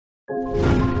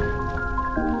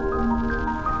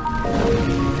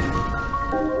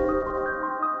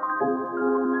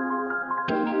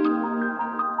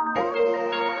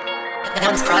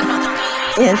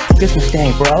It's Christmas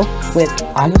Day, bro, with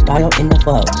Iyal in the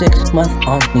flow. 6 months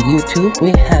on the YouTube,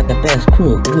 we have the best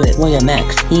crew with William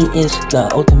X. He is the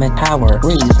ultimate power.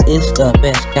 Reese is the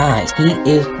best guy. He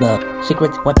is the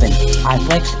secret weapon. I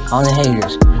flex on the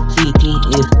haters. CT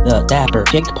is the dapper.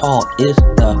 Jake Paul is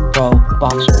the pro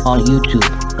boxer on YouTube,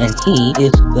 and he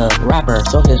is the rapper.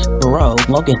 So is bro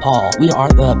Logan Paul. We are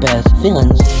the best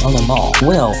villains on the mall.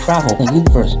 We'll travel the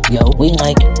universe, yo. We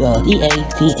like the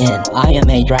DATN. I am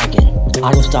a dragon.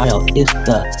 Iyal is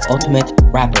the ultimate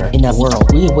rapper in the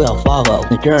world. We will follow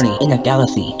the journey in the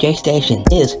galaxy. J Station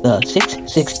is the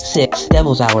 666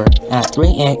 Devil's Hour at 3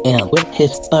 a.m. with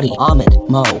his buddy Ahmed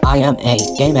Mo. I am a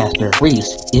game master.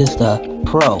 Reese is the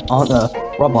pro on the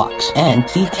Roblox. And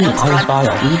CT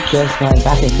Iyal. We just like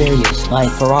Fast and Furious,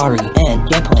 like Ferrari and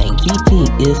jet plane.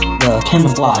 CT is the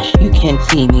camouflage. You can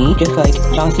see me just like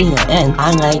John Cena. And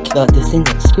I like the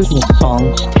Descendants Christmas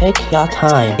songs. Take your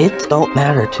time. It don't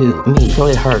matter to me. So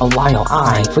it hurt a while.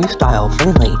 I freestyle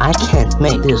friendly. I can't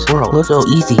make this world look so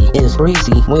easy. It's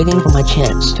breezy. Waiting for my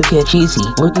chance to get cheesy.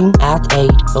 Looking at a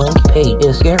blank page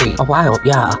is scary. A while,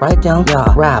 yeah. Write down,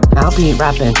 yeah. Rap. I'll be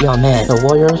rapping, yo man. The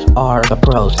warriors are the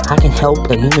pros. I can help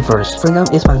the universe. Freedom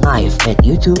is my life, and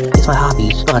YouTube is my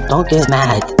hobbies. But don't get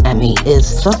mad at me. It's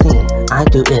something I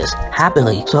do is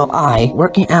happily. So I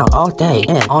working out all day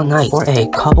and all night for a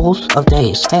couples of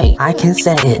days. Hey, I can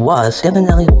say it was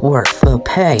definitely worth the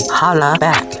pay. Holla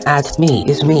back at me.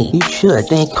 It's me. You should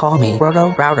think call me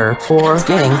Roto Router for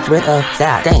getting rid of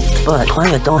that thanks. But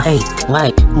client don't hate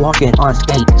like walking on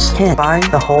skates. Can't buy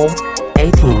the whole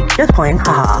 18. Just playing.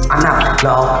 Haha. I'm out,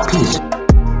 y'all. Peace.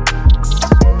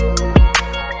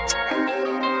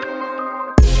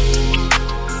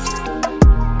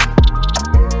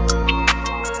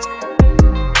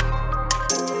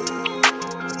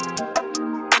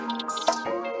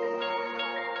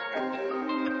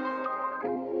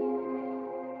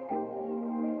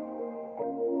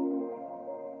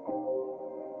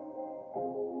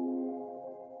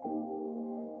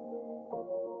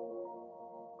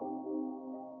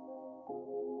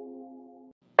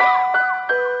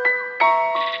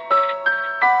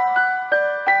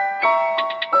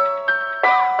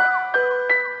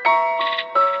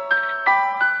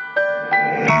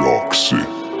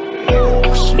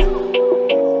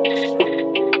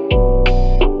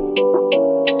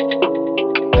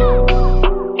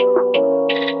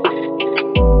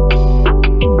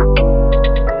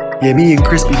 Yeah, me and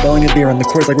Crispy balling it there on the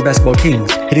courts like we're basketball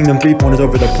kings. Hitting them 3-pointers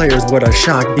over the players, what a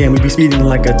shock. Damn, we be speeding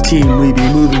like a team. We be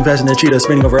moving fast in the cheetah,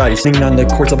 spinning over ice. Singing on the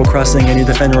court, double crossing any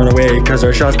defender run away. Cause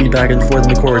our shots be back and forth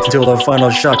in the courts until the final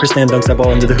shot. Chris Stan dunks that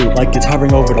ball into the hoop like it's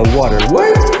hovering over the water.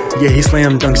 What? Yeah, he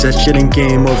slam dunks that shit in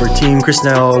game over. Team Chris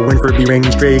now, Winford be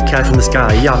raining straight cash from the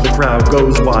sky. Yeah, the crowd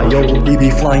goes wild. We be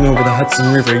flying over the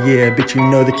Hudson River. Yeah, bitch, you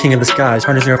know the king of the skies.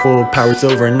 Harnessing our full power, it's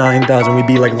over 9,000. We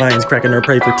be like lions cracking our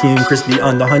prey for Team Crispy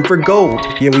on the hunt for gold.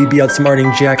 Yeah, we be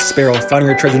outsmarting Jack Sparrow, finding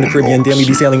our treasure in the Caribbean. Damn, we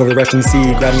be sailing over the Russian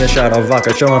Sea, grabbing a shot of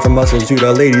vodka, showing off our muscles to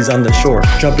the ladies on the shore.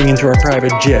 Jumping into our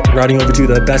private jet, riding over to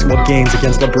the basketball games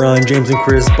against LeBron, James, and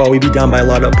Chris Paul. We be down by a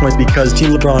lot of points because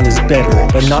Team LeBron is better,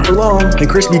 but not for long. And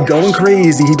Chris be going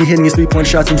crazy. He be hitting his 3-point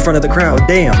shots in front of the crowd.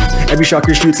 Damn, every shot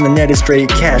Chris shoots in the net is straight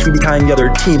cash. We be tying the other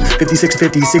team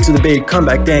 56-56 with a big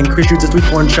comeback. Dang, Chris shoots his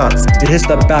 3-point shots. It hits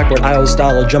the backboard, Iyal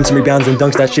style, jumps and rebounds and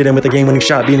dunks that shit in with a game-winning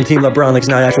shot, beating Team LeBron like it's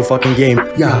not an actual fucking game.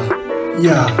 Yeah.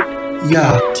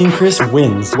 Team Chris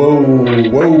wins. Whoa.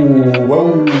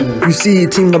 You see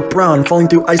Team LeBron falling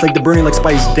through ice like the burning like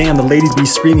spice. Damn, the ladies be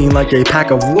screaming like a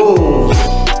pack of wolves.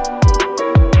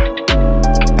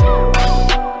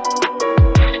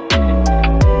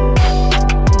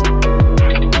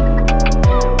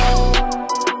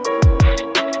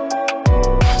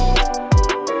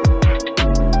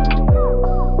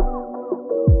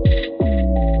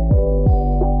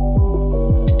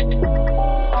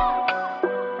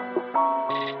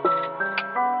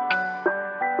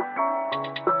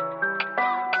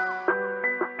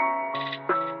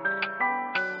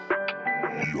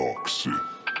 Yoxie.